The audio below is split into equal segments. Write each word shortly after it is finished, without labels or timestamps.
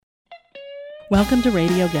Welcome to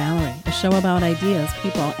Radio Gallery, a show about ideas,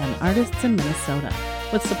 people, and artists in Minnesota,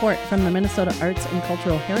 with support from the Minnesota Arts and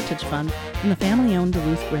Cultural Heritage Fund and the family-owned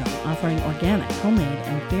Duluth Grill, offering organic, homemade,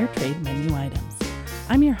 and fair trade menu items.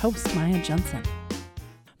 I'm your host, Maya Jensen.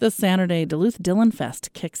 This Saturday, Duluth Dylan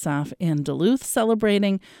Fest kicks off in Duluth,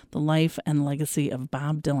 celebrating the life and legacy of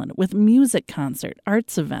Bob Dylan with music concert,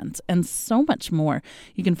 arts events, and so much more.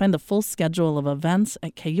 You can find the full schedule of events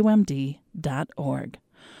at kumd.org.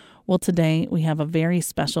 Well, today we have a very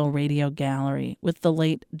special radio gallery with the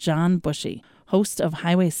late John Bushy, host of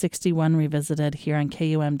Highway 61 Revisited here on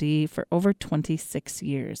KUMD for over 26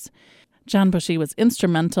 years. John Bushy was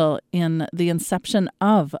instrumental in the inception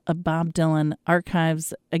of a Bob Dylan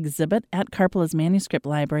Archives exhibit at Karpela's Manuscript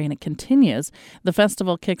Library, and it continues. The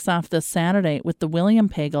festival kicks off this Saturday with the William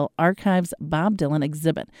Pagel Archives Bob Dylan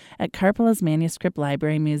exhibit at Karpela's Manuscript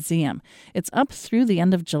Library Museum. It's up through the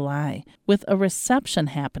end of July, with a reception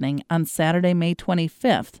happening on Saturday, May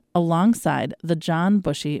 25th, alongside the John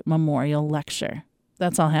Bushy Memorial Lecture.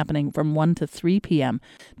 That's all happening from 1 to 3 p.m.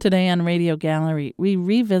 Today on Radio Gallery, we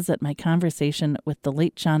revisit my conversation with the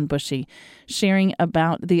late John Bushy, sharing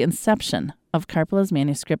about the inception of Karpela's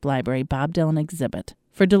Manuscript Library Bob Dylan exhibit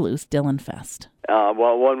for Duluth Dylan Fest.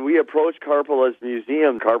 Well, when we approached Karpela's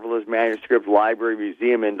museum, Karpela's Manuscript Library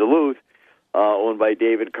Museum in Duluth, owned by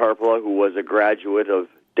David Karpela, who was a graduate of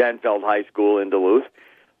Denfeld High School in Duluth,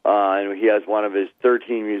 and he has one of his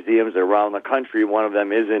 13 museums around the country. One of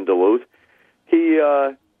them is in Duluth.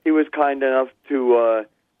 He was kind enough to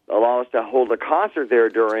allow us to hold a concert there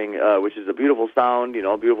during, which is a beautiful sound,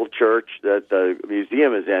 a beautiful church that the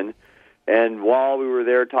museum is in. And while we were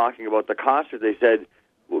there talking about the concert, they said,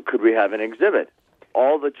 well, could we have an exhibit?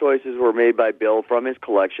 All the choices were made by Bill from his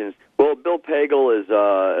collections. Well, Bill Pagel is,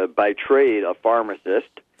 by trade, a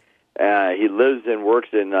pharmacist. He lives and works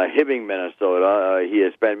in Hibbing, Minnesota. He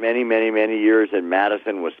has spent many, many, many years in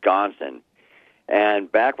Madison, Wisconsin.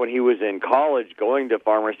 And back when he was in college going to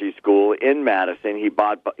pharmacy school in Madison, he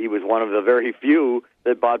was one of the very few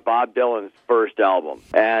that bought Bob Dylan's first album.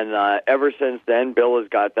 And ever since then, Bill has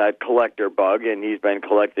got that collector bug, and he's been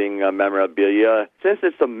collecting memorabilia. Since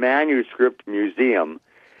it's a manuscript museum,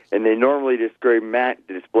 and they normally display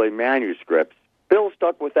manuscripts, Bill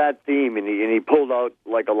stuck with that theme, and he pulled out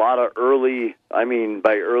like a lot of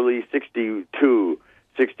by early 62,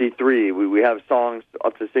 63, we have songs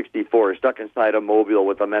up to 64, Stuck Inside a Mobile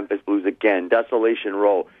with the Memphis Blues Again, Desolation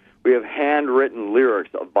Row. We have handwritten lyrics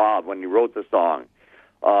of Bob when he wrote the song.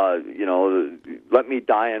 Let Me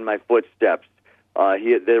Die in My Footsteps.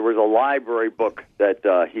 There was a library book that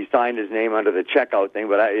he signed his name under the checkout thing,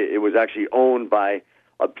 but it was actually owned by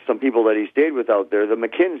some people that he stayed with out there, the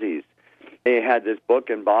McKinseys. They had this book,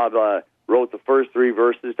 and Bob wrote the first 3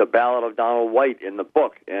 verses to Ballad of Donald White in the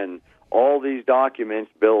book, and all these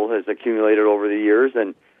documents Bill has accumulated over the years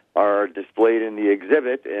and are displayed in the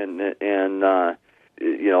exhibit, and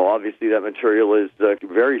obviously that material is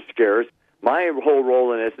very scarce. My whole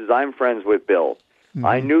role in this is I'm friends with Bill. Mm-hmm.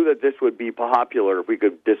 I knew that this would be popular if we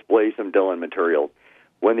could display some Dylan material.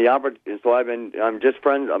 I'm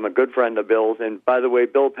a good friend of Bill's, and by the way,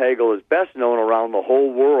 Bill Pagel is best known around the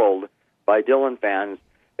whole world by Dylan fans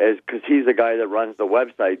because he's the guy that runs the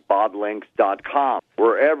website, boblinks.com,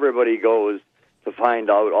 where everybody goes to find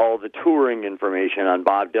out all the touring information on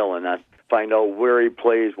Bob Dylan. That's find out where he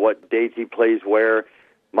plays, what dates he plays where.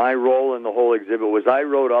 My role in the whole exhibit was I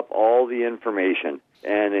wrote up all the information.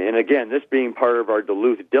 And again, this being part of our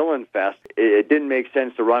Duluth Dylan Fest, it didn't make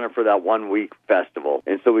sense to run it for that 1-week festival.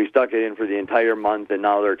 And so we stuck it in for the entire month, and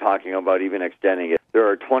now they're talking about even extending it. There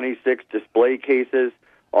are 26 display cases,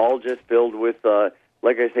 all just filled with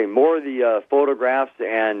like I say, more of the photographs,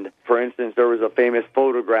 and, for instance, there was a famous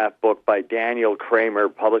photograph book by Daniel Kramer,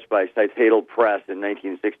 published by Citadel Press in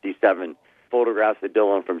 1967, photographs of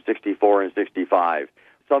Dylan from 64 and 65.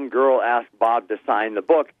 Some girl asked Bob to sign the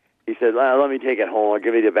book. He said, let me take it home. I'll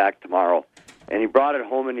give it back tomorrow. And he brought it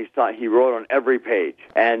home, and he wrote on every page.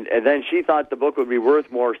 And then she thought the book would be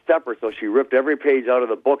worth more separate, so she ripped every page out of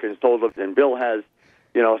the book and sold it. And Bill has,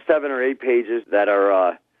 7 or 8 pages that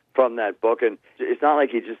are from that book, and it's not like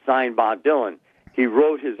he just signed Bob Dylan. He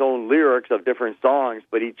wrote his own lyrics of different songs,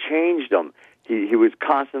 but he changed them. He was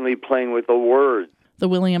constantly playing with the words. The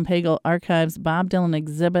William Pagel Archives Bob Dylan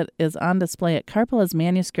exhibit is on display at Karpela's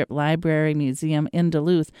Manuscript Library Museum in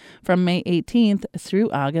Duluth from May 18th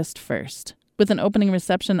through August 1st, with an opening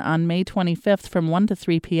reception on May 25th from 1 to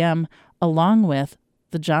 3 p.m., along with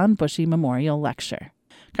the John Bushy Memorial Lecture.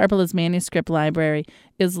 Karpela's Manuscript Library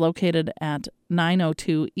is located at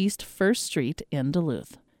 902 East 1st Street in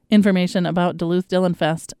Duluth. Information about Duluth Dylan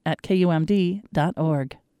Fest at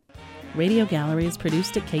kumd.org. Radio Gallery is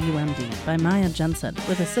produced at KUMD by Maya Jensen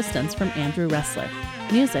with assistance from Andrew Ressler.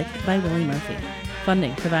 Music by Willie Murphy.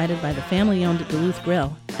 Funding provided by the family-owned Duluth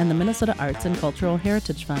Grill and the Minnesota Arts and Cultural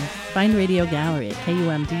Heritage Fund. Find Radio Gallery at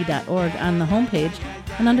KUMD.org on the homepage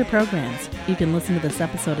and under Programs. You can listen to this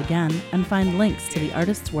episode again and find links to the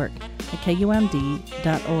artist's work at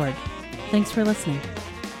KUMD.org. Thanks for listening.